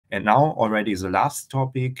And now already the last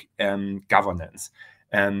topic, governance.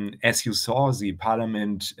 As you saw, the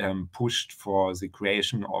parliament pushed for the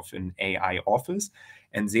creation of an AI office.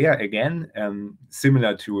 And there again,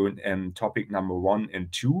 similar to topic number 1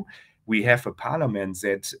 and 2, we have a parliament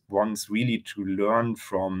that wants really to learn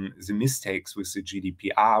from the mistakes with the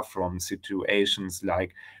GDPR, from situations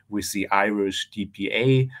like with the Irish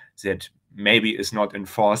DPA that maybe is not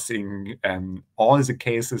enforcing all the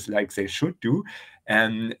cases like they should do,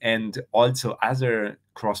 and also other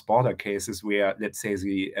cross-border cases where, let's say,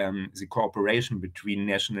 the cooperation between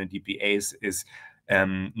national DPAs is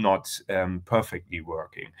not perfectly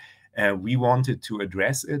working. We wanted to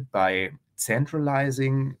address it by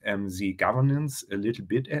centralizing the governance a little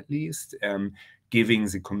bit, at least, giving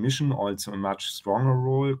the Commission also a much stronger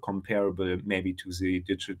role, comparable maybe to the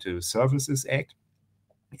Digital Services Act.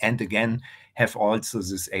 And again, have also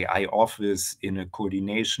this AI office in a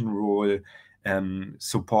coordination role,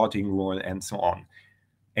 supporting role, and so on.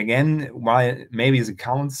 Again, while maybe the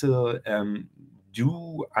council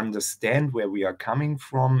do understand where we are coming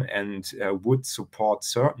from and would support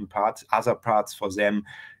certain parts, other parts for them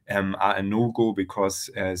are a no-go, because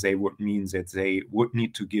they would mean that they would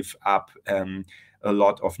need to give up a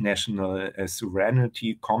lot of national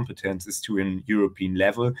sovereignty competences to an European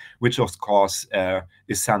level, which of course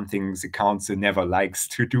is something the council never likes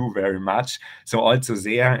to do very much. So also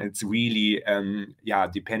there, it's really,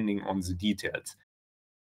 depending on the details.